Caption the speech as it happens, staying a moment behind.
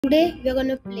Today we are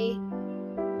gonna play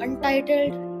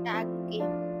Untitled tag game.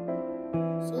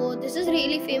 So this is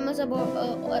really famous about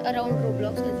around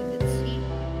Roblox, as you can see.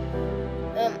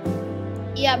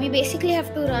 Yeah, we basically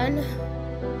have to run.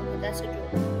 Okay, that's a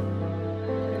joke.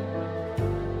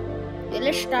 Okay,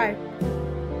 let's start.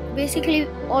 Basically,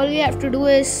 all we have to do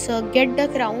is get the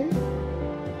crown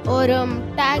or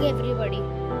tag everybody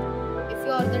if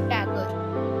you are the tagger,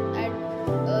 and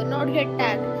not get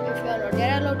tagged if you are not.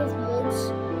 There are a lot of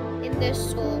modes in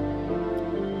this, so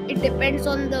it depends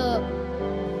on the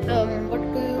what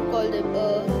do you call them,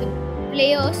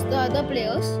 the other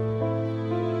players,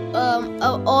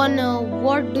 on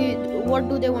what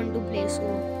do they want to play. So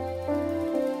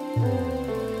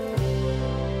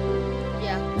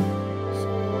yeah, so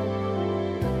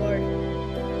god,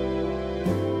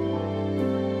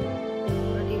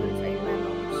 not even find my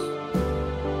mouse.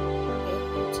 Okay,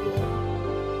 it's here.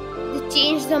 They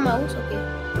changed the mouse. Okay.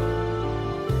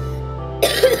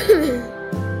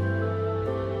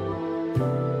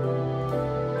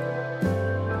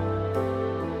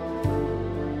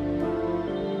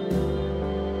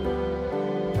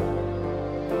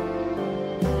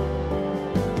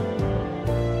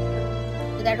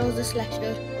 That was the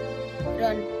slasher.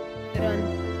 Run, run.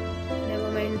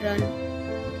 Never mind. Run,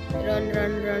 run,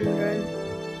 run, run, run,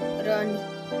 run,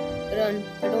 run.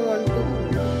 I don't want to.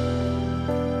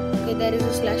 Okay, there is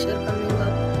a slasher coming up.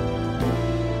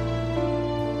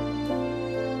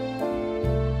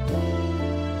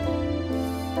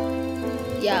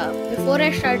 Yeah, before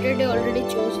I started, I already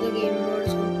chose the game mode.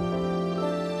 So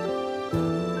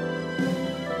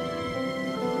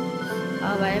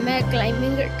why am I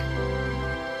climbing it?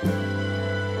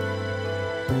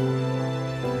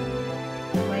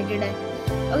 Why did I?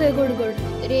 Okay, good, good.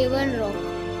 Raven Rock.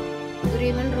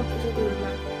 Raven Rock is a good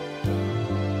map.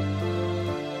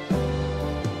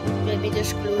 Let me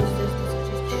just close this. This is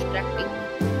just distracting me.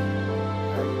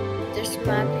 This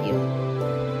map here.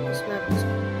 This map is.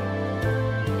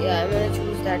 Yeah, I'm gonna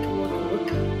choose that vote.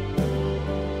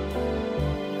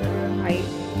 Hide.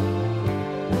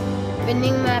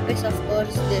 Winning map is of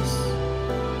course this.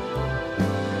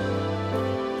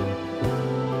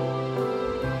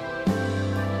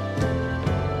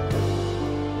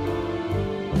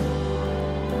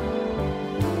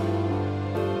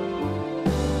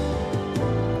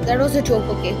 That was a joke.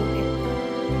 Okay, okay.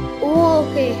 Oh,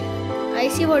 okay. I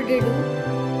see what they do.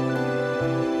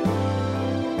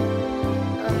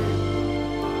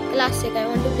 Classic. I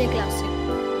want to play classic.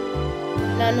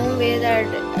 Now, no way that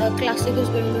classic is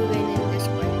going to win in this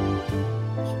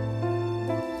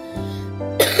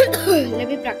point. Let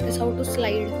me practice how to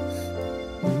slide.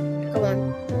 Come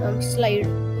on, slide.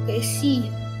 Okay, C.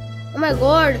 Oh my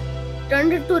God!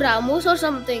 Turned it to Ramos or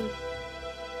something.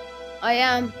 I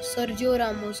am Sergio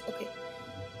Ramos. Okay.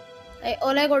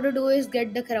 All I got to do is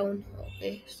get the crown.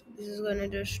 Okay, so this is gonna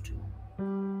just.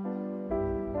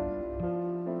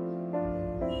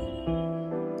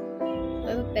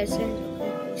 I'm a peasant.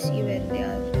 Okay, I see where they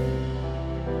are.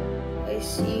 I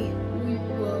see who you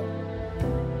are.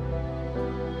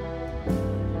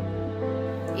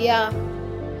 Yeah,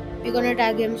 we're gonna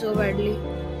tag him so badly.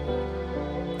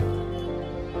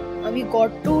 We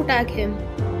got to tag him.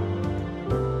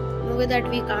 No way that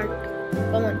we can't.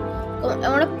 Come on, come on. I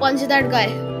wanna punch that guy.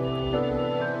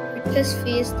 Hit his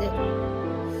face there.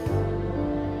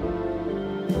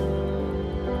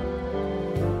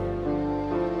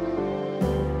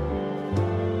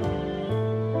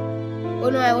 Oh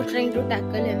no, I was trying to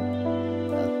tackle him.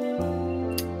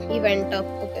 He went up.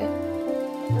 Okay,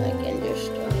 I can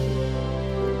just.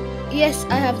 Yes,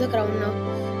 I have the crown now.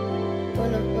 Oh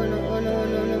no, oh no, oh no, oh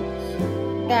no, no.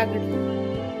 Tagged.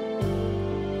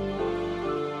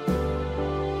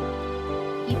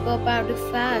 Keep up, I have to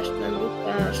fast. I'm too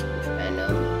fast.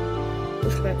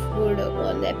 Push my food up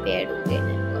on that bed. Go.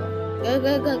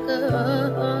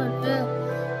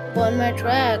 On my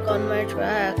track.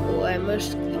 Oh, I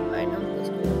must keep my numbers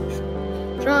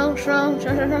strong.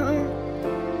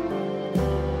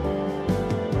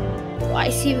 Oh, I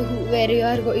see where you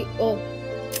are going. Oh,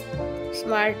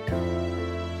 smarty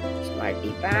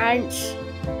pants.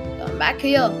 Come back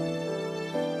here.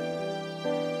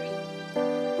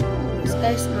 This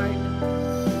guy's smart.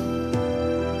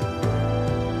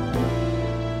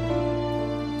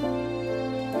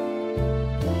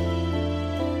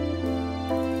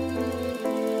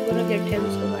 Get him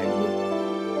so badly.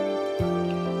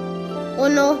 Oh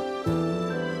no.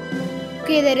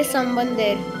 Okay, there is someone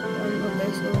there.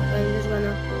 Okay, so I'm just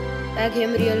gonna tag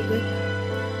him real quick.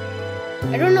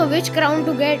 I don't know which crown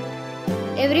to get.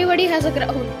 Everybody has a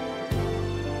crown.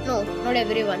 No, not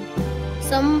everyone.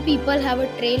 Some people have a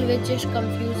trail which just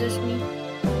confuses me.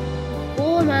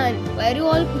 go, man? Why are you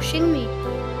all pushing me?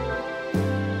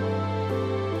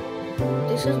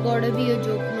 This has gotta be a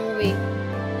joke. No way.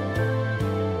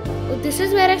 Oh, this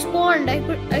is where I spawned.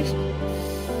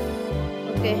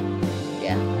 Okay.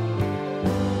 Yeah.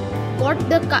 Got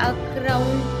the crown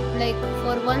like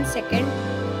for 1 second.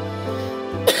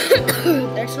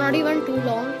 That's not even too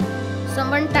long.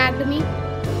 Someone tagged me.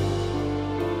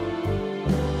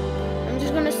 I'm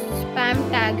just gonna spam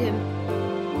tag him.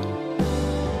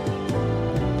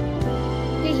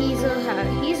 Okay, he's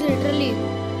literally a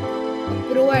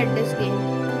pro at this game.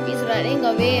 He's running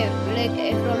away like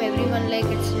from everyone like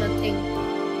it's nothing.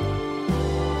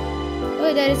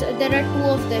 Oh, there are two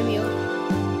of them here.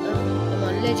 Come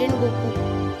on, Legend Goku.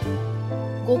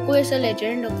 Goku is a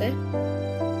legend, okay?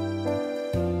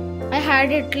 I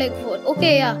had it like for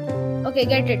okay, yeah. Okay,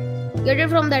 get it. Get it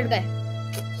from that guy.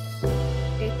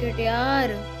 Take it, yaar.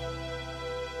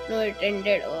 No, it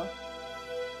ended. Oh.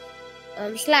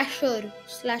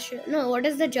 Slasher. No, what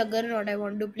is the Juggernaut I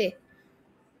want to play?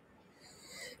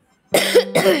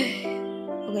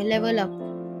 Okay, level up.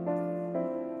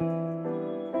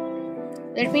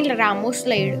 Let me Ramos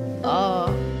slide.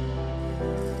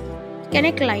 Can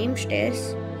I climb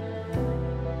stairs?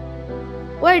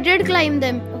 Oh, I did climb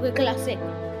them. Okay, classic.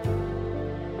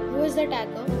 Who is the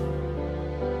attacker?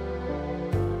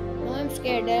 No, I'm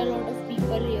scared. There are a lot of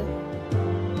people here.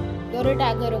 You're a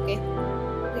tagger, okay.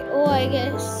 Oh, I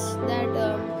guess that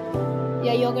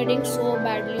yeah, you're getting so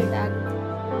badly tagged.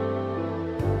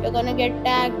 You're gonna get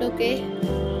tagged, okay?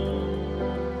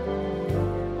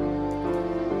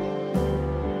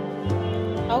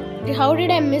 How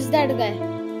did I miss that guy?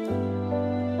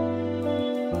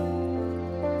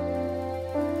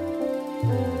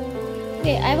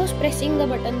 Okay, I was pressing the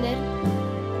button there.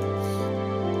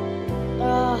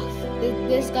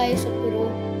 This guy is a pro.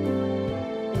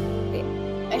 Okay,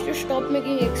 I should stop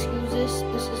making excuses.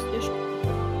 This is just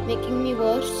making me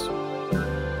worse.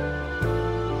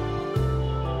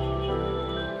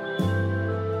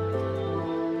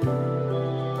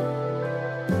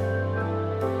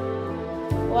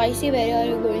 Oh, I see. Where are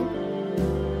you going?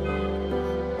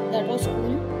 That was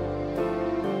cool.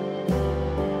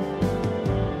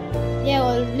 Yeah, I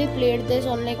already played this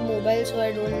on like mobile, so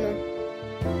I don't know.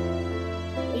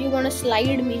 You wanna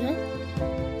slide me, huh?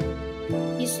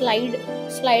 He's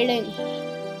sliding.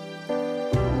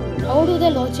 How do the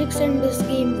logics in this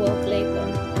game work? Like,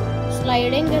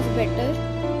 sliding is better.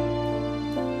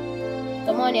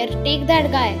 Come on, here, take that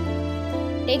guy.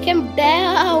 Take him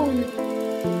down.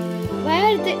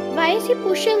 Why is he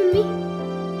pushing me?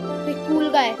 Okay, cool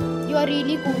guy. You are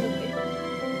really cool, okay.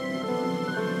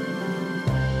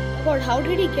 Oh God, how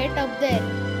did he get up there?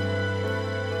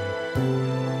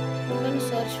 I'm gonna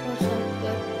search for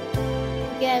something.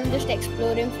 Okay, I'm just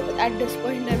exploring. At this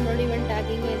point, I'm not even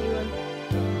tagging anyone.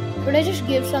 Should I just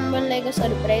give someone like a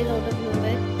surprise out of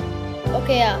nowhere?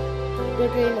 Okay, yeah.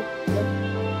 Literally no.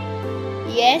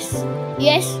 Yes.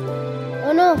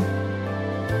 Oh no.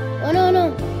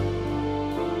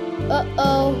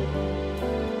 Uh-oh.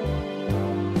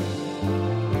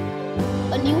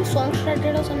 A new song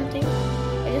started or something?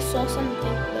 I just saw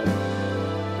something.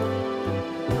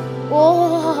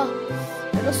 Oh,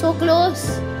 it was so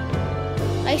close.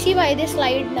 I see why they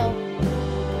slide now.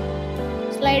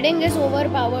 Sliding is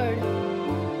overpowered.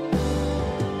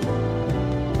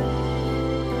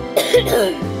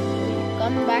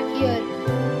 Come back here.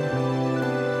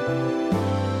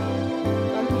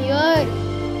 Come here.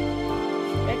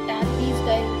 Attack these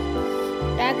guys.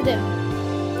 Tag them.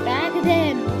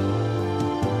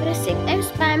 Pressing. I'm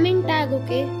spamming tag,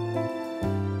 okay?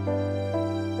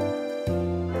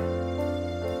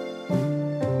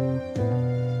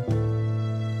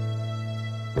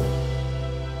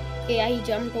 Okay, yeah, he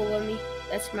jumped over me.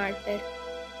 That's smart there.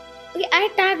 Okay, I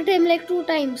tagged him like 2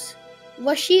 times.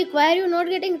 Washik, why are you not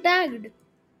getting tagged?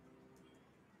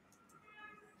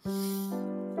 Oh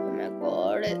my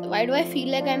God. Why do I feel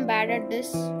like I'm bad at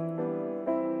this?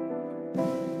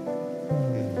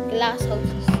 Glass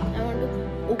houses. I want to...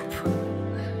 Oop.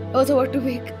 I was about to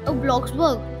make a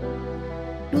Bloxburg.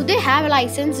 Do they have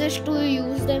licenses to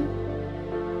use them?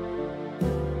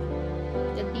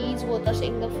 These both are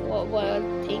saying the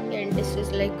thing and this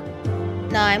is like...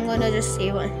 Nah, I'm gonna just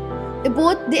say one.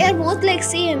 They are both like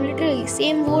same, literally.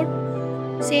 Same word.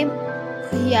 Same.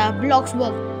 Yeah,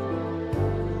 Bloxburg.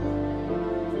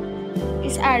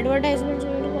 Is advertisements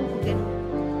going to come? Okay.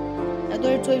 I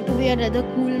thought it's going to be another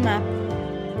cool map.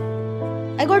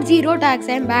 I got 0 tags.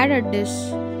 I'm bad at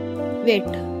this. Wait.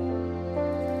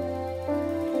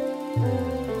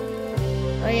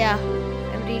 Oh yeah,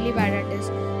 I'm really bad at this.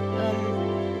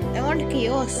 I want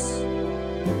chaos.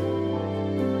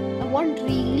 A want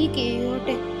really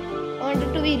chaotic. I want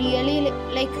it to be really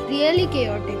like really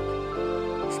chaotic.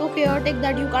 So chaotic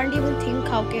that you can't even think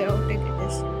how chaotic it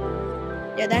is.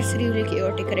 Yeah, that's really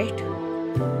chaotic, right?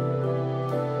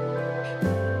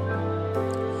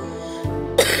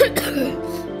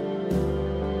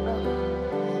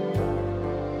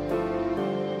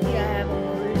 Yeah, I have a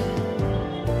cold.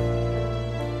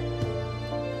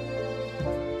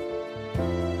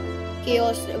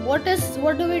 Chaos.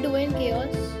 What do we do in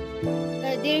chaos?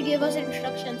 They give us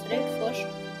instructions, right? First,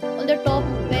 on the top,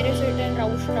 where is it and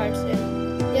round starts it.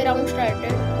 The round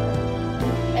started.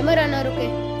 I'm a runner,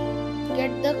 okay.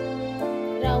 Get the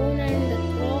crown and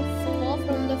throw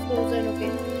from the frozen,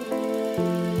 okay.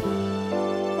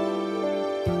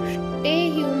 Stay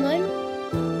human.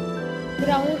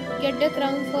 Crown. Get the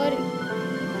crown for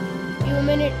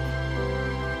human.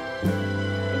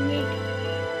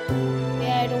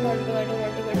 Yeah, I don't want to get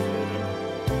frozen.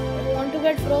 I don't want to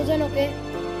get frozen, okay.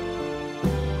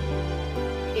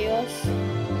 Chaos.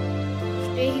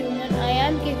 Stay human. I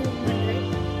am human, right?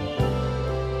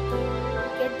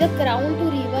 Get the crown to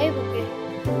revive, okay.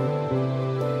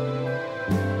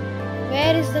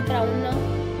 Where is the crown now?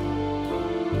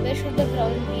 Where should the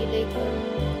crown be? Like,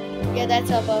 yeah, that's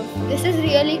above. This is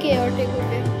really chaotic,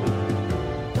 okay.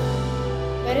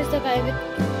 Where is the guy with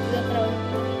the crown?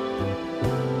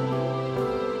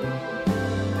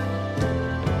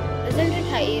 Isn't it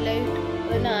highlight?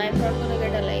 Oh, no, I'm not gonna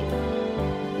get alive.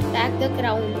 Tag the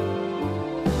crown.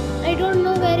 I don't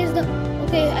know where is the.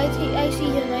 Okay, I see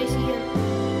him. I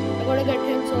gotta get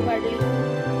him so badly.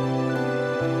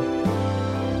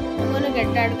 I'm gonna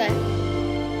get that guy.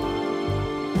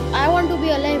 I want to be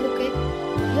alive, okay?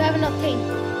 You have nothing.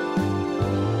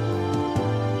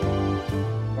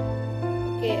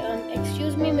 Okay,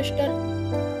 excuse me, Mr.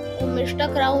 Oh, Mr.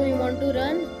 Crown, you want to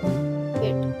run?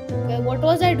 Wait. Okay, what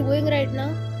was I doing right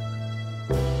now?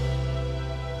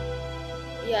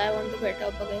 Yeah, I want to get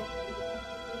up again.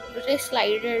 But I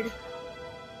slided.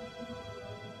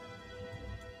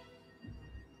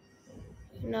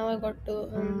 Now I got to.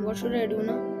 What should I do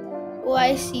now? Oh,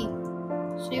 I see.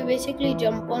 So you basically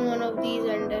jump on one of these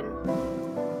and then.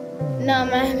 Nah,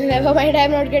 man, never mind.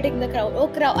 I'm not getting the crown. Oh,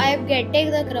 crown. I am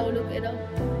getting the crown. Okay, now.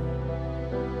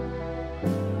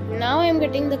 Now I'm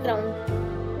getting the crown.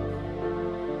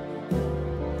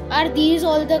 Are these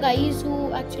all the guys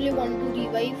who actually want to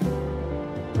revive?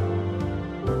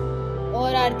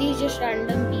 Or are these just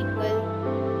random people?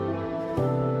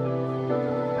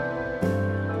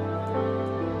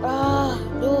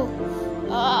 No.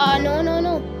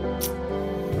 No.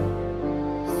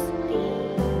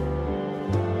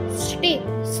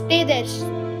 Stay there.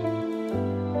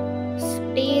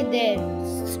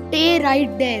 Stay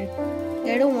right there.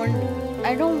 I don't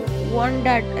want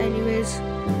that anyways.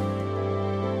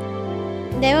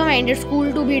 Never mind, it's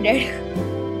cool to be dead.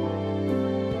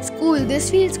 School, this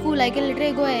feels cool. I can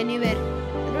literally go anywhere.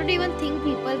 I don't even think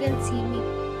people can see me.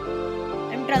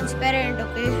 I'm transparent,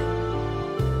 okay?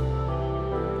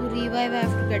 To revive, I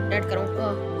have to get that crown.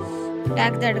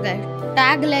 Tag that guy.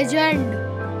 Tag legend.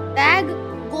 Tag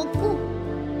Goku.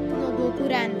 No, Goku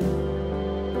ran.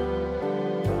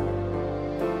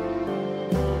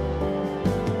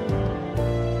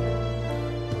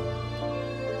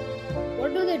 What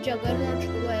do the juggernauts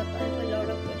do? I have a lot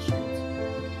of questions.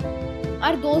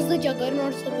 Are those the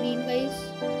juggernauts, the green guys?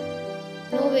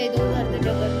 No way, those are the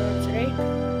juggernauts, right?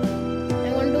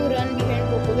 I want to run behind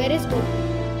Goku. Where is Goku?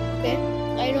 Okay,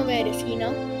 I know where is he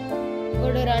now.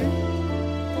 Gotta run.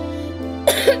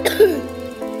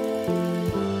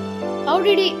 How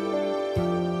did he?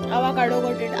 Avocado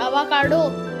got it.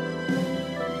 Avocado!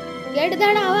 Get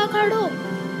that avocado!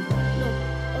 No.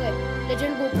 Okay,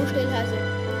 Legend Goku still has it.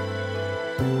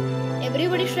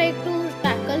 Everybody's trying to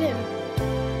tackle him.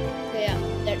 Okay, yeah,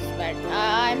 that's bad.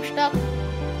 I'm stuck.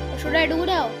 What should I do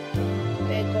now?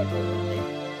 Okay, got it.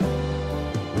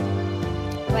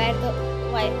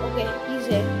 Why? Okay, he's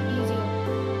here.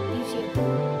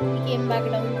 He came back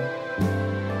down.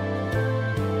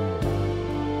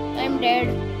 I'm dead.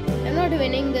 I'm not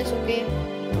winning this, okay?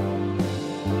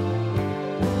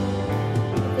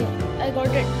 Okay, I got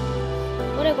it.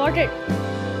 Oh, I got it.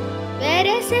 Where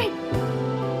is it?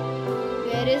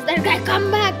 Where is that guy?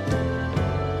 Come back!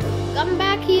 Come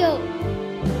back here!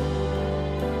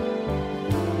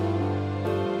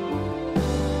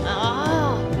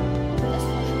 That's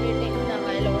frustrating. Now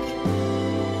I lost.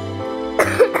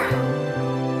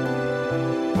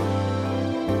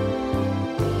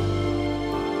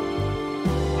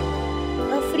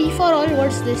 Free for all?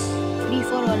 What's this? Free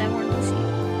for all, I want to see.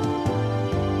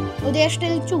 Oh, they are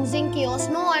still choosing chaos.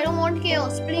 No, I don't want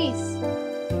chaos, please.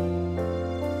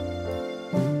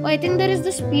 Oh, I think there is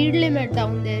the speed limit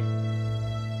down there.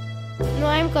 No,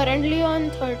 I'm currently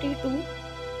on 32.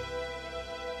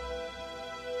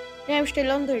 Yeah, I'm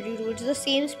still on 32. It's the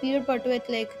same speed but with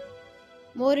like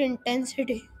more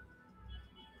intensity.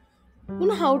 You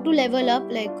know how to level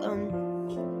up, like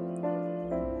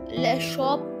less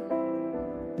shop.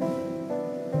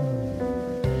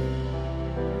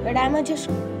 But I'm gonna just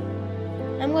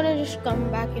come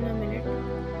back in a minute.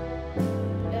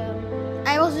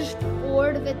 I was just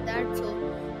bored with that, so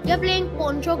we are playing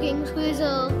Poncho Kings, who is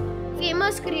a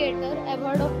famous creator.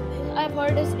 I've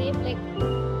heard his name like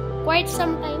quite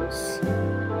sometimes.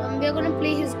 We are gonna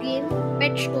play his game,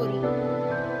 Pet Story.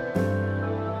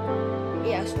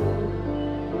 Yeah, so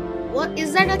what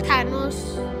is that, a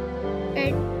Thanos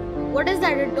pet? What is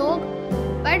that, a dog?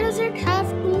 Why does it have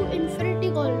two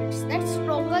infinity gauntlets? That's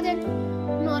stronger than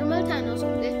normal Thanos,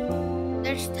 okay?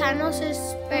 That's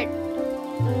Thanos' pet.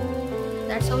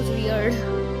 That sounds weird.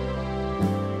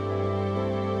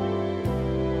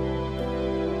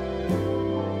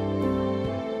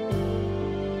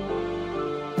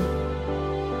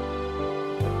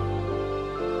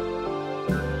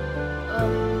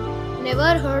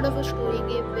 Never heard of a story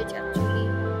game which actually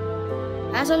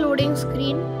has a loading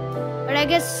screen, but I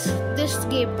guess this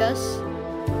game does.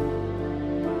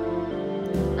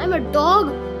 I'm a dog.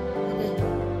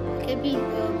 Okay, be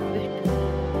wait.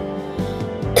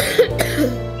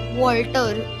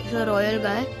 Walter is a royal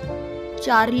guy.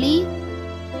 Charlie,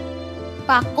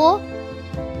 Paco,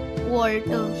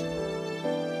 Walter.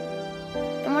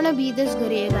 I'm gonna be this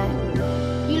gray guy.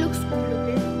 He looks cool,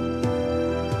 okay?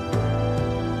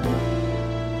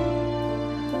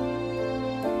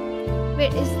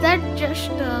 Wait, is that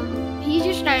just he's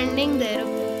just standing there,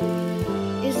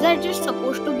 okay? Is that just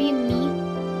supposed to be me?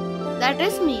 That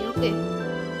is me, okay.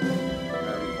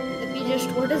 Let me just,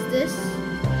 what is this?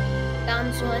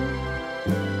 Dance one.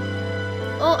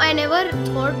 Oh, I never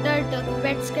thought that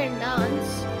pets can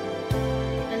dance.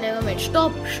 I never made.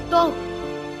 Stop,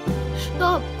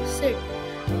 sit.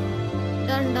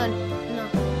 Done.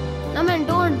 No, man,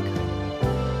 don't.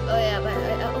 Oh yeah, but,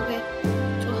 okay.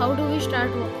 So how do we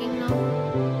start walking now?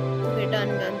 Okay, done.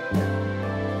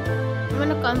 I'm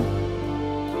gonna come.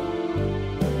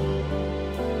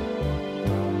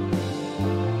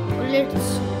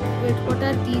 Let's wait. What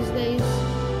are these guys?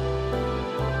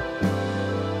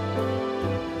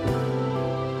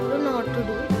 I don't know what to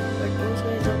do, but those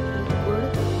guys are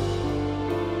good.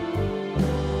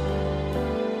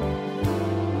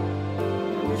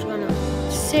 I'm just gonna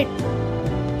sit.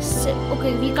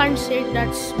 Okay, we can't sit.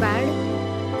 That's bad.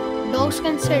 Dogs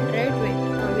can sit, right? Wait.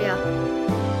 Yeah,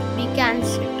 we can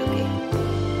sit. Okay.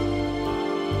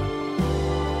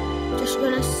 Just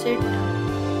gonna sit.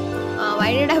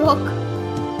 Why did I walk?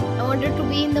 I wanted to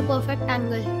be in the perfect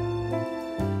angle.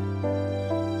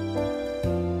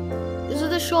 This is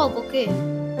the shop, okay.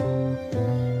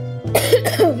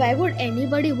 Why would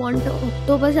anybody want an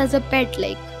octopus as a pet?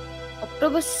 Like,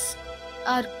 octopus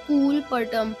are cool,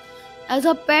 but as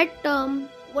a pet,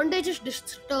 won't they just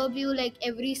disturb you like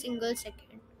every single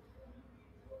second?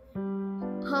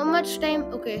 How much time?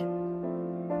 Okay.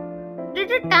 Did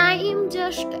the time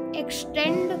just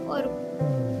extend or?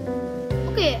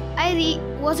 Okay,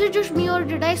 was it just me or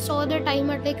did I saw the time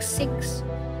at like 6?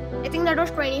 I think that was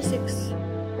 26.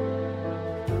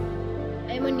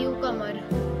 I'm a newcomer.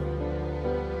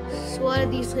 So what are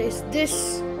these guys?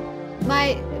 This,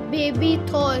 my baby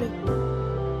Thor.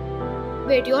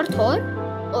 Wait, you're Thor?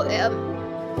 Oh,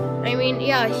 I mean,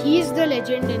 yeah, he's the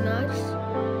legend in us.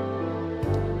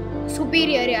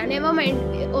 Superior, yeah, never mind.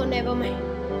 Oh, never mind.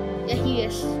 Yeah, he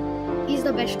is. He's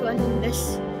the best one in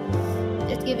this.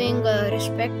 Just giving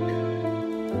respect.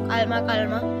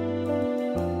 Calma.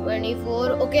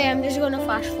 24. Okay, I'm just gonna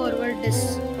fast forward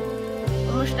this.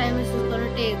 How much time is this gonna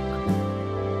take?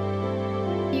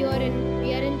 We are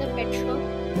in the pet shop.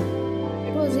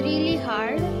 It was really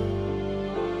hard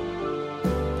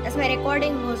as my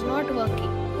recording was not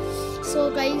working.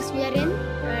 So guys, we are in,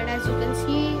 and as you can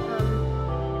see,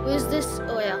 who is this?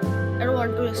 Oh yeah, I don't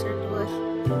want to listen to her.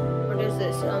 What is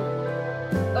this?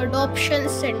 Adoption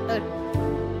center.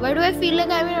 Why do I feel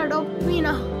like I'm in Adopt Me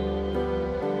now?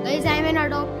 Guys, I'm in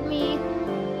Adopt Me.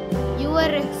 You were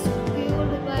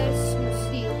rescued by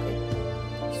Susie. Okay.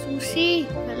 Susie,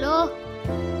 hello?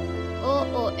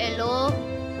 Oh, hello.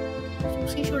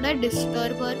 Susie, should I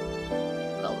disturb her?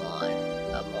 Come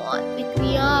on, pick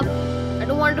me up. I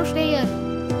don't want to stay here.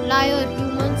 Liar,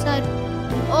 humans are...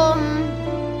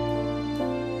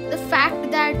 The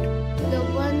fact that the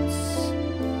ones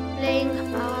playing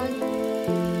hard...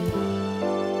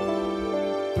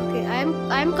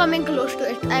 I'm coming close to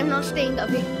it. I'm not staying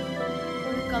away. I'm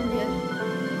gonna come here.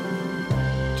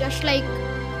 just like,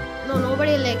 no,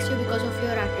 nobody likes you because of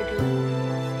your attitude.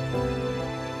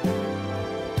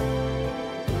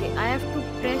 Okay, I have to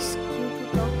press Q to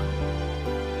talk.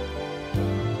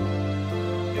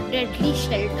 A deadly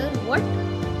shelter? What?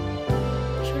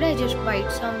 Should I just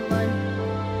bite someone?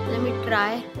 Let me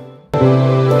try.